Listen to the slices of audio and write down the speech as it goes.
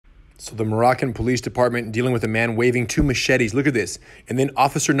So the Moroccan police department dealing with a man waving two machetes. Look at this. And then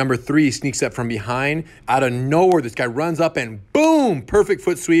officer number 3 sneaks up from behind. Out of nowhere, this guy runs up and boom, perfect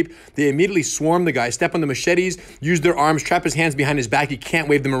foot sweep. They immediately swarm the guy, step on the machetes, use their arms, trap his hands behind his back. He can't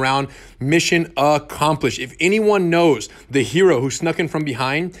wave them around. Mission accomplished. If anyone knows the hero who snuck in from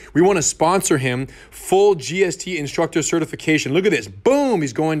behind, we want to sponsor him. Full GST instructor certification. Look at this. Boom,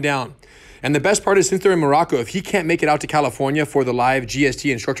 he's going down. And the best part is, since they're in Morocco, if he can't make it out to California for the live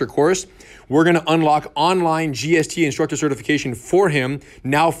GST instructor course, we're going to unlock online GST instructor certification for him,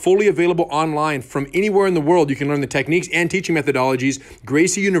 now fully available online from anywhere in the world. You can learn the techniques and teaching methodologies.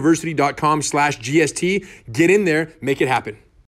 GracieUniversity.com/GST. Get in there, make it happen.